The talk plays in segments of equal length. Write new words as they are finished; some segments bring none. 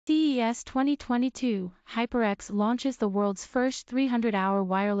CES 2022, HyperX launches the world's first 300-hour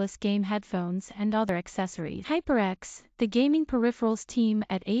wireless game headphones and other accessories. HyperX, the gaming peripherals team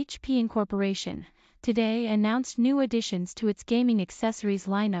at HP Incorporation, today announced new additions to its gaming accessories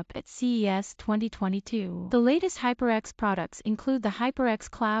lineup at CES 2022. The latest HyperX products include the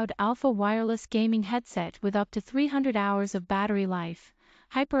HyperX Cloud Alpha Wireless gaming headset with up to 300 hours of battery life,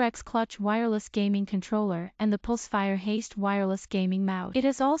 HyperX Clutch wireless gaming controller, and the Pulsefire Haste wireless gaming mouse. It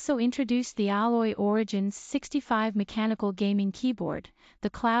has also introduced the Alloy Origins 65 mechanical gaming keyboard, the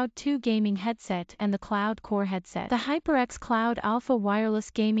Cloud 2 gaming headset, and the Cloud Core headset. The HyperX Cloud Alpha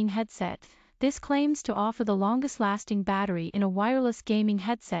wireless gaming headset. This claims to offer the longest-lasting battery in a wireless gaming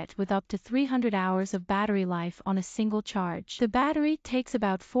headset with up to 300 hours of battery life on a single charge. The battery takes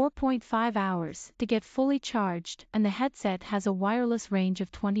about 4.5 hours to get fully charged, and the headset has a wireless range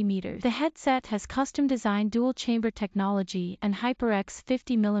of 20 meters. The headset has custom-designed dual-chamber technology and HyperX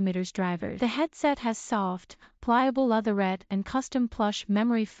 50mm drivers. The headset has soft, pliable leatherette and custom plush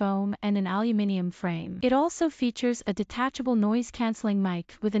memory foam and an aluminium frame. It also features a detachable noise-canceling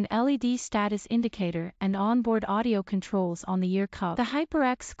mic with an LED status indicator and onboard audio controls on the ear cup. The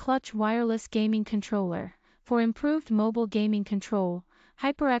HyperX Clutch wireless gaming controller. For improved mobile gaming control,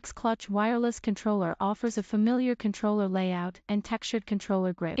 HyperX Clutch wireless controller offers a familiar controller layout and textured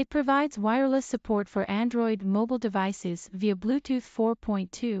controller grip. It provides wireless support for Android mobile devices via Bluetooth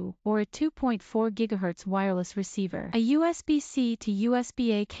 4.2 or a 2.4 GHz wireless receiver. A USB-C to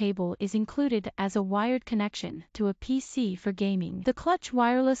USB-A cable is included as a wired connection to a PC for gaming. The Clutch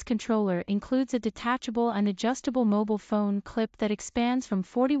wireless controller includes a detachable and adjustable mobile phone clip that expands from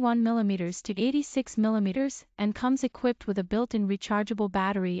 41mm to 86mm and comes equipped with a built-in rechargeable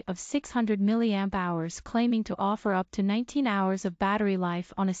battery of 600 mAh, claiming to offer up to 19 hours of battery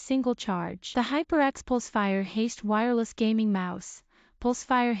life on a single charge. The HyperX Pulsefire Haste wireless gaming mouse.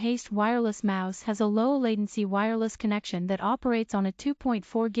 Pulsefire Haste wireless mouse has a low-latency wireless connection that operates on a 2.4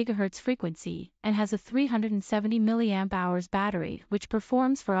 GHz frequency and has a 370 mAh battery, which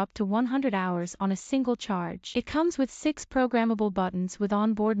performs for up to 100 hours on a single charge. It comes with 6 programmable buttons with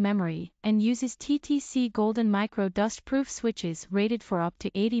onboard memory and uses TTC Golden micro dust-proof switches rated for up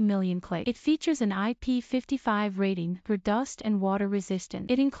to 80 million clicks. It features an IP55 rating for dust and water resistant.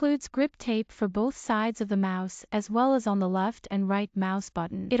 It includes grip tape for both sides of the mouse as well as on the left and right mouse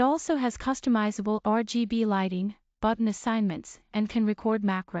button. It also has customizable RGB lighting, button assignments, and can record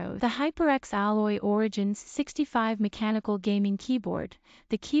macros. The HyperX Alloy Origins 65 mechanical gaming keyboard.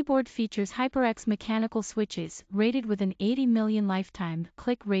 The keyboard features HyperX mechanical switches rated with an 80 million lifetime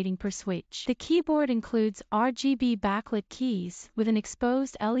click rating per switch. The keyboard includes RGB backlit keys with an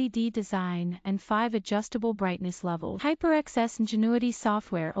exposed LED design and 5 adjustable brightness levels. HyperX's Ingenuity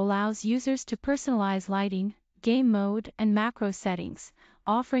software allows users to personalize lighting, game mode, and macro settings,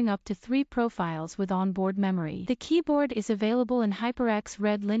 offering up to 3 profiles with onboard memory. The keyboard is available in HyperX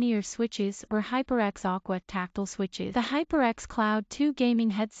Red linear switches or HyperX Aqua tactile switches. The HyperX Cloud 2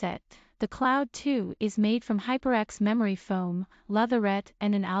 gaming headset. The Cloud 2 is made from HyperX memory foam, leatherette,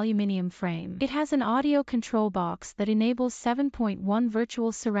 and an aluminium frame. It has an audio control box that enables 7.1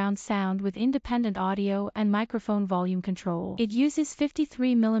 virtual surround sound with independent audio and microphone volume control. It uses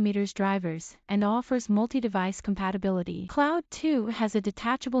 53mm drivers and offers multi-device compatibility. Cloud 2 has a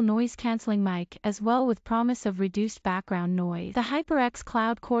detachable noise-canceling mic as well with promise of reduced background noise. The HyperX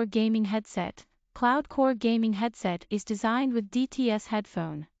Cloud Core gaming headset. Cloud Core gaming headset is designed with DTS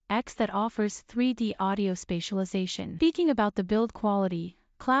Headphone that offers 3D audio spatialization. Speaking about the build quality,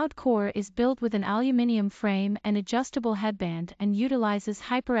 Cloud Core is built with an aluminium frame and adjustable headband and utilizes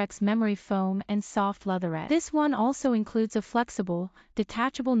HyperX memory foam and soft leatherette. This one also includes a flexible,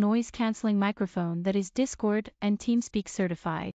 detachable noise-canceling microphone that is Discord and TeamSpeak certified.